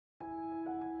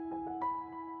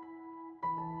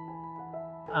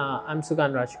I'm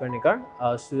Sushant Rajkarnika,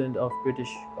 a student of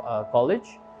British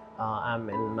College. I'm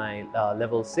in my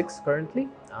level 6 currently,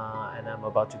 and I'm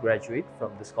about to graduate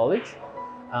from this college.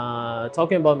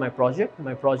 Talking about my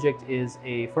project is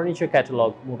a furniture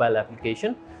catalog mobile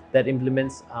application that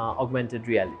implements augmented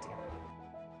reality.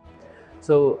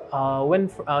 So when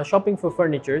shopping for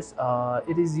furnitures,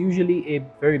 it is usually a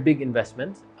very big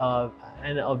investment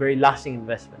and a very lasting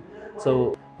investment.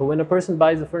 So when a person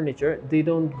buys a furniture, they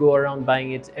don't go around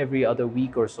buying it every other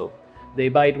week or so. They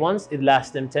buy it once, it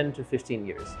lasts them 10 to 15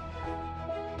 years.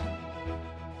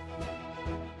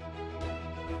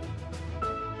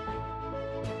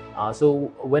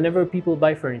 So whenever people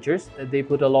buy furnitures, they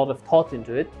put a lot of thought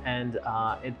into it, and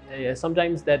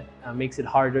sometimes that makes it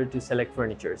harder to select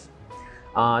furnitures.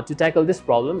 To tackle this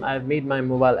problem, I've made my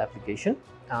mobile application.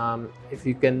 If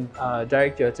you can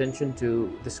direct your attention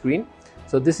to the screen.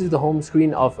 So this is the home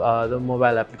screen of the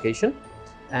mobile application.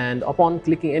 And upon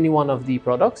clicking any one of the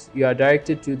products, you are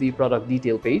directed to the product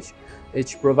detail page,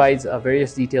 which provides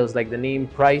various details like the name,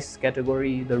 price,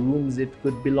 category, the rooms it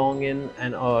could belong in,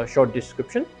 and a short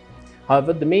description.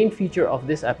 However, the main feature of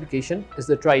this application is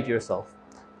the try it yourself.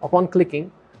 Upon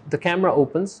clicking, the camera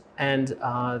opens and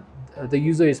the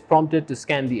user is prompted to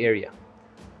scan the area.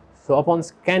 So upon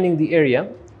scanning the area,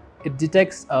 it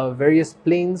detects various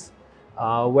planes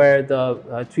where the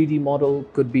 3D model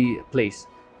could be placed,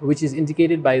 which is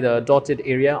indicated by the dotted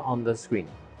area on the screen.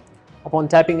 Upon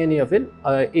tapping any of it,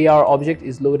 an AR object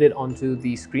is loaded onto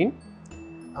the screen.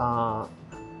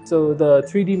 So the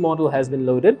 3D model has been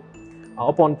loaded.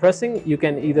 Upon pressing, you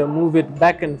can either move it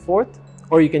back and forth,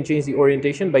 or you can change the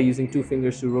orientation by using 2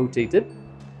 fingers to rotate it.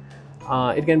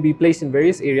 It can be placed in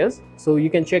various areas, so you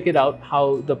can check it out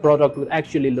how the product would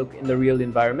actually look in the real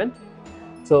environment.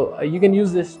 So you can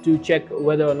use this to check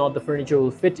whether or not the furniture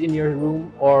will fit in your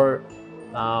room, or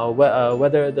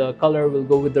whether the color will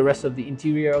go with the rest of the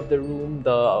interior of the room,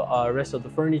 the rest of the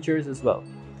furnitures as well.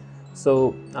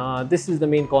 So this is the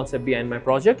main concept behind my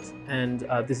project, and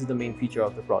this is the main feature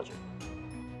of the project.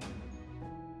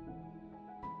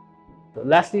 So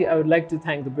lastly, I would like to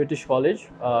thank the British College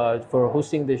for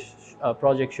hosting this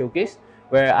project showcase,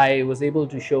 where I was able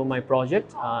to show my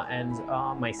project and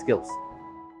my skills.